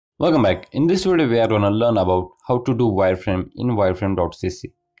Welcome back. In this video, we are going to learn about how to do wireframe in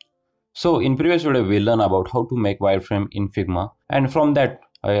wireframe.cc. So in previous video, we learned about how to make wireframe in Figma, and from that,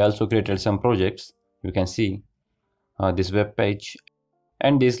 I also created some projects. You can see this web page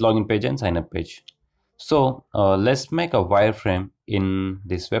and this login page and sign up page. So let's make a wireframe in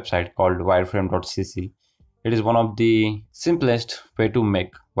this website called wireframe.cc. It is one of the simplest way to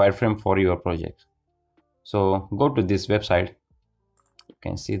make wireframe for your project. So go to this website. You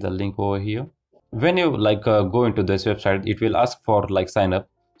can see the link over here. When you go into this website, it will ask for sign up.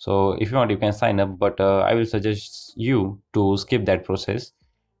 So if you want, you can sign up, but I will suggest you to skip that process.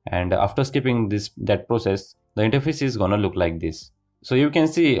 And after skipping that process, the interface is gonna look like this. So you can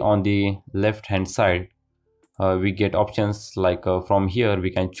see on the left hand side, we get options from here we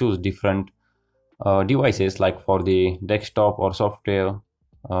can choose different devices, like for the desktop or software.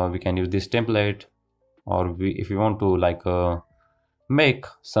 We can use this template, or if you want to make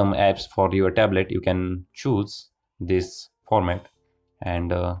some apps for your tablet, you can choose this format.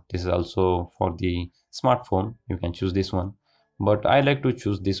 And this is also for the smartphone, you can choose this one, but I like to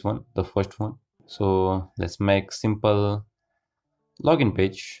choose this one, the first one. So let's make simple login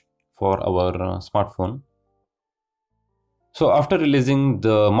page for our smartphone. So after releasing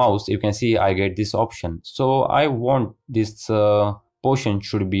the mouse, you can see I get this option. So I want this portion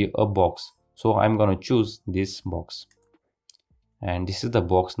should be a box, so I'm gonna choose this box, and this is the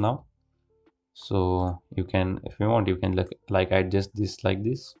box now. So you can, if you want, you can adjust this like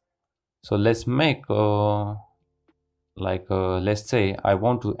this. So let's make let's say I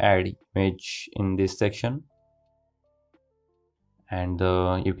want to add image in this section, and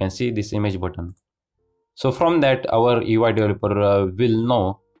you can see this image button. So from that, our UI developer will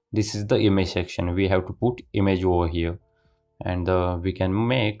know this is the image section. We have to put image over here, and we can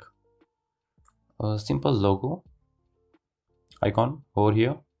make a simple logo icon over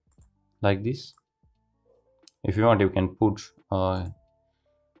here like this. If you want, you can put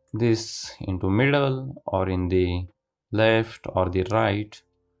this into middle or in the left or the right.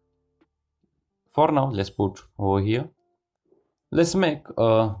 For now, let's put over here. Let's make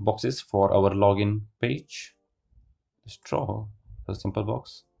boxes for our login page. Let's draw a simple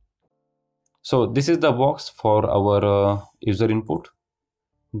box. So this is the box for our user input.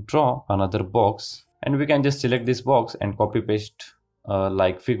 Draw another box, and we can just select this box and copy paste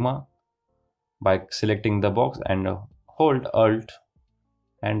like Figma by selecting the box and hold Alt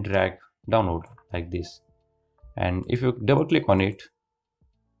and drag downward like this. And if you double click on it,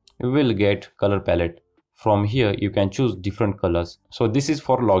 you will get color palette. From here you can choose different colors. So this is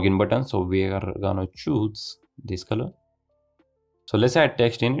for login button, so we are gonna choose this color. So let's add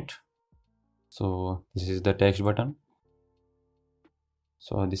text in it. So this is the text button.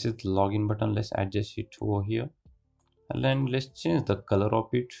 So this is the login button. Let's adjust it over here, and then let's change the color of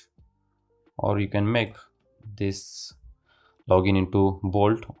it. Or you can make this login into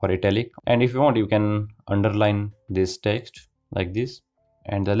bold or italic, and if you want, you can underline this text like this.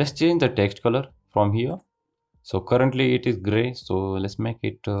 And let's change the text color from here. So currently it is gray, so let's make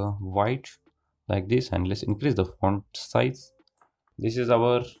it white like this, and let's increase the font size. This is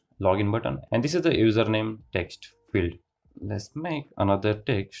our login button, and this is the username text field. Let's make another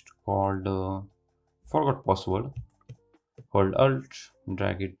text called forgot password. Hold Alt,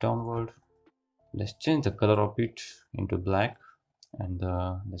 drag it downward. Let's change the color of it into black, and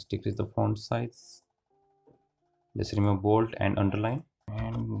let's decrease the font size. Let's remove bold and underline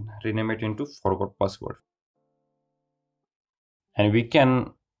and rename it into forgot password. And we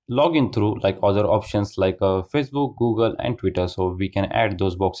can log in through other options like Facebook, Google and Twitter. So we can add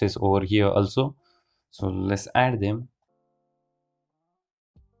those boxes over here also. So let's add them.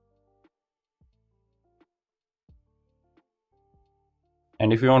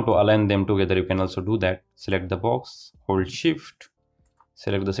 And if you want to align them together, you can also do that. Select the box, hold Shift,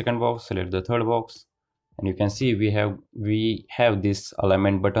 select the second box, select the third box, and you can see we have this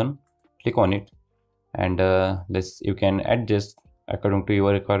alignment button. Click on it, and you can adjust according to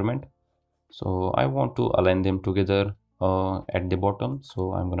your requirement. So I want to align them together at the bottom,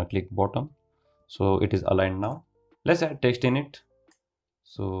 so I'm gonna click bottom. So it is aligned now. Let's add text in it.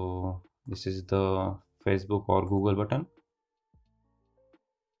 So this is the Facebook or Google button,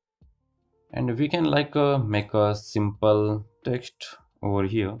 and we can make a simple text over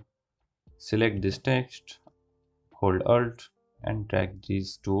here. Select this text, hold Alt and drag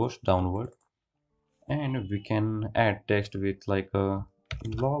these two downward, and we can add text with a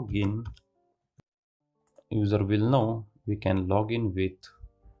login. User will know we can log in with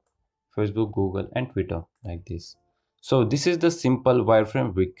Facebook, Google and Twitter like this. So this is the simple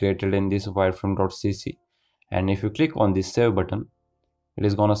wireframe we created in this wireframe.cc, and if you click on this save button, it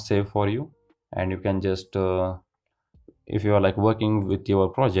is gonna save for you, and you can just if you are like working with your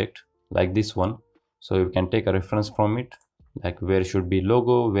project like this one, so you can take a reference from it, like where should be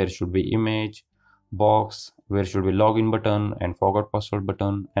logo, where should be image box, where should be login button and forgot password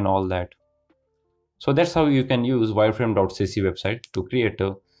button and all that. So that's how you can use wireframe.cc website to create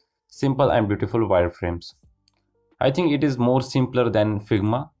a simple and beautiful wireframes. I think it is more simpler than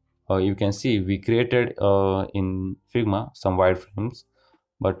Figma. You can see we created in Figma some wireframes,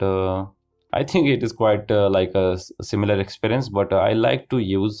 but I think it is quite like a similar experience. But I like to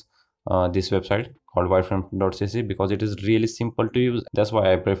use this website called wireframe.cc because it is really simple to use. That's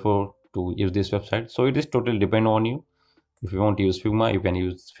why I prefer to use this website. So it is totally depend on you. If you want to use Figma, you can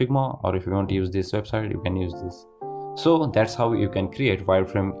use Figma, or if you want to use this website, you can use this. So that's how you can create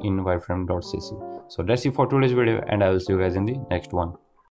wireframe in wireframe.cc. So that's it for today's video, and I will see you guys in the next one.